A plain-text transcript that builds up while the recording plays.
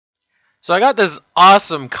So I got this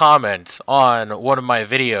awesome comment on one of my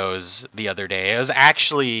videos the other day. It was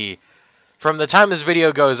actually, from the time this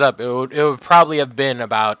video goes up, it would probably have been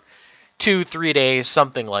about 2-3 days,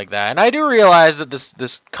 something like that. And I do realize that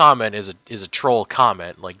this comment is a troll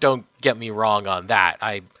comment. Like, don't get me wrong on that.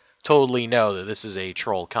 I totally know that this is a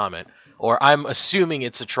troll comment, or I'm assuming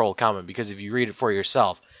it's a troll comment because if you read it for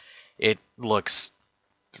yourself, it looks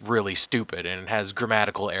really stupid and it has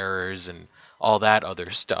grammatical errors and all that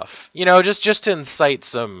other stuff. You know, just to incite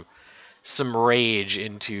some rage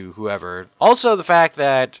into whoever. Also, the fact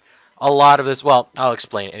that a lot of this, well, I'll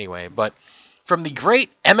explain anyway, but from the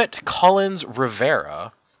great Emmett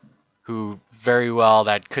Collins-Rivera, who very well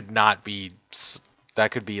that could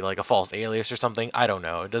be like a false alias or something. I don't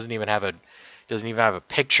know. It doesn't even have a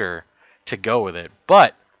picture to go with it.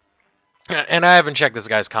 But and I haven't checked this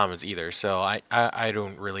guy's comments either, so I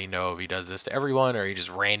don't really know if he does this to everyone or he just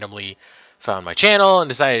randomly found my channel and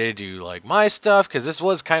decided to do like my stuff, because this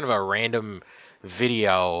was kind of a random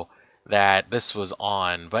video that this was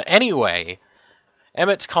on. But anyway,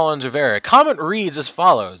 Emmett Collins-Rivera comment reads as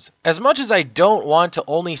follows: as much as I don't want to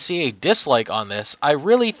only see a dislike on this, I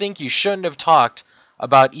really think you shouldn't have talked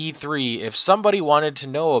about E3. If somebody wanted to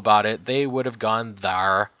know about it, they would have gone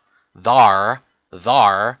thar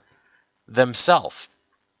themselves.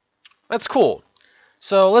 That's cool.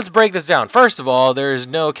 So let's break this down. First of all, there's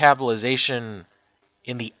no capitalization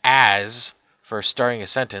in the as for starting a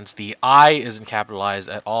sentence. The I isn't capitalized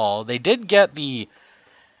at all. They did get the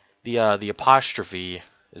apostrophe.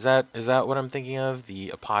 Is that what I'm thinking of? The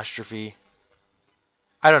apostrophe?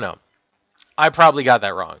 I don't know. I probably got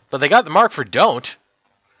that wrong. But they got the mark for don't.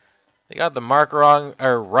 They got the mark wrong,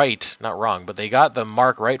 or right, not wrong, but they got the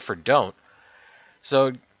mark right for don't.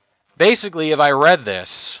 So basically, if I read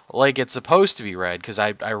this like it's supposed to be read, because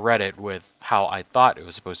I read it with how I thought it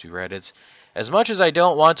was supposed to be read, it's: as much as I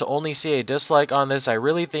don't want to only see a dislike on this, I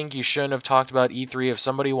really think you shouldn't have talked about E3. If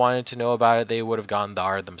somebody wanted to know about it, they would have gone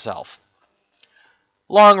thar themselves.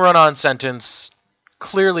 Long run-on sentence,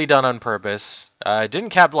 clearly done on purpose. Didn't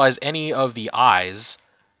capitalize any of the I's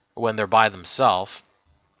when they're by themselves.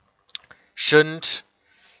 Shouldn't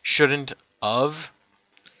of,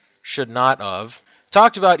 should not of.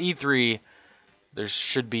 Talked about E3, there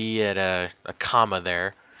should be a comma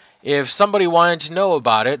there. If somebody wanted to know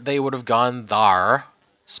about it, they would have gone thar,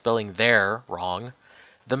 spelling there wrong,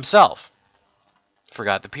 themselves.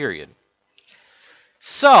 Forgot the period.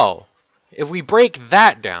 So, if we break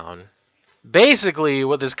that down, basically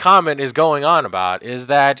what this comment is going on about is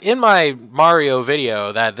that in my Mario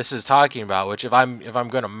video that this is talking about, which if I'm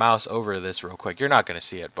going to mouse over this real quick, you're not going to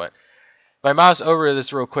see it, but if I mouse over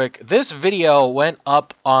this real quick, this video went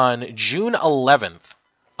up on June 11th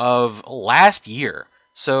of last year.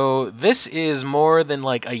 So this is more than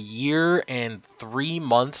like a year and 3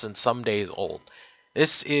 months and some days old.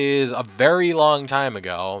 This is a very long time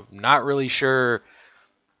ago. Not really sure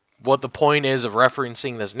what the point is of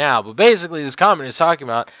referencing this now, but basically this comment is talking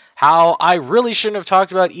about how I really shouldn't have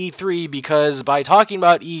talked about E3, because by talking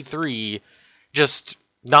about E3 just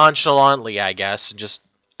nonchalantly, I guess, just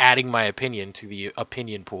adding my opinion to the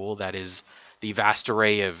opinion pool that is the vast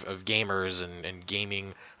array of gamers and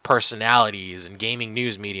gaming personalities and gaming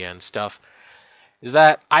news media and stuff, is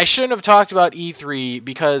that I shouldn't have talked about E3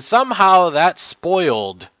 because somehow that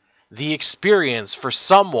spoiled the experience for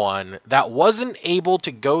someone that wasn't able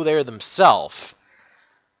to go there themselves,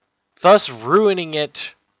 thus ruining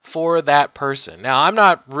it for that person. Now, I'm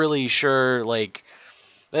not really sure, like,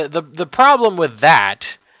 the problem with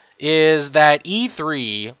that is that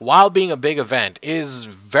E3, while being a big event, is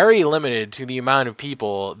very limited to the amount of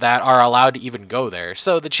people that are allowed to even go there.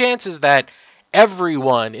 So the chances that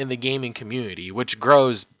everyone in the gaming community, which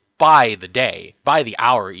grows by the day, by the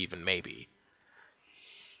hour even maybe,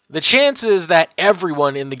 the chances that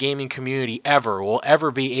everyone in the gaming community will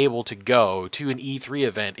ever be able to go to an E3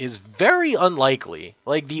 event is very unlikely.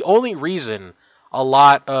 Like, the only reason a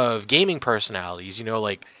lot of gaming personalities, you know,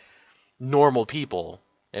 like normal people,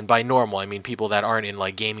 and by normal I mean people that aren't in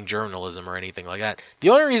like gaming journalism or anything like that,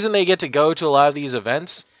 the only reason they get to go to a lot of these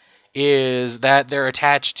events is that they're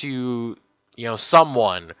attached to, you know,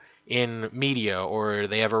 someone in media, or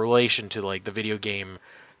they have a relation to like the video game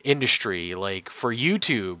industry. Like for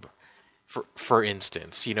YouTube, for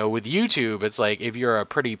instance, you know, with YouTube, it's like if you're a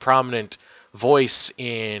pretty prominent voice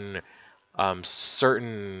in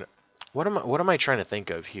certain, what am I trying to think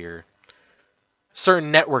of here?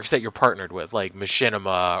 Certain networks that you're partnered with, like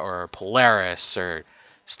Machinima or Polaris or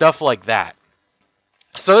stuff like that.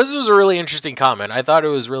 So this was a really interesting comment. I thought it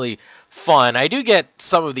was really fun. I do get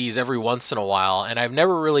some of these every once in a while, and I've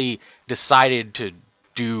never really decided to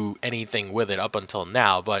do anything with it up until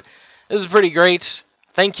now, but This is pretty great.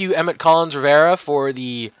 Thank you, Emmett Collins-Rivera, for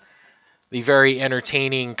the very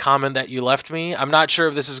entertaining comment that you left me. I'm not sure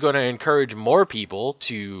if this is going to encourage more people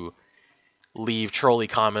to leave trolly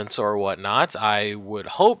comments or whatnot. I would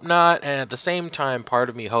hope not, and at the same time, part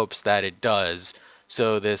of me hopes that it does,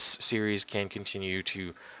 so this series can continue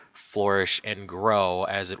to flourish and grow,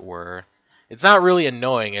 as it were. It's not really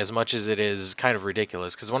annoying as much as it is kind of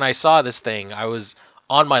ridiculous, because when I saw this thing, I was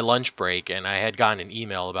on my lunch break, and I had gotten an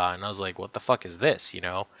email about it, and I was like, what the fuck is this, you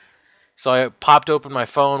know? So I popped open my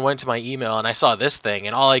phone, went to my email, and I saw this thing,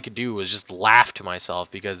 and all I could do was just laugh to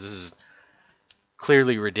myself, because this is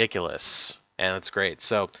clearly ridiculous, and it's great.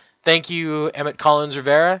 So thank you, Emmett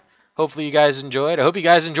Collins-Rivera. Hopefully you guys enjoyed. I hope you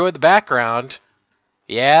guys enjoyed the background.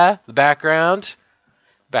 Yeah, the background.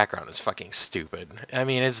 Background is fucking stupid. I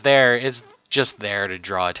mean, it's there. It's just there to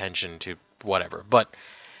draw attention to whatever. But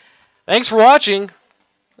thanks for watching.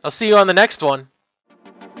 I'll see you on the next one.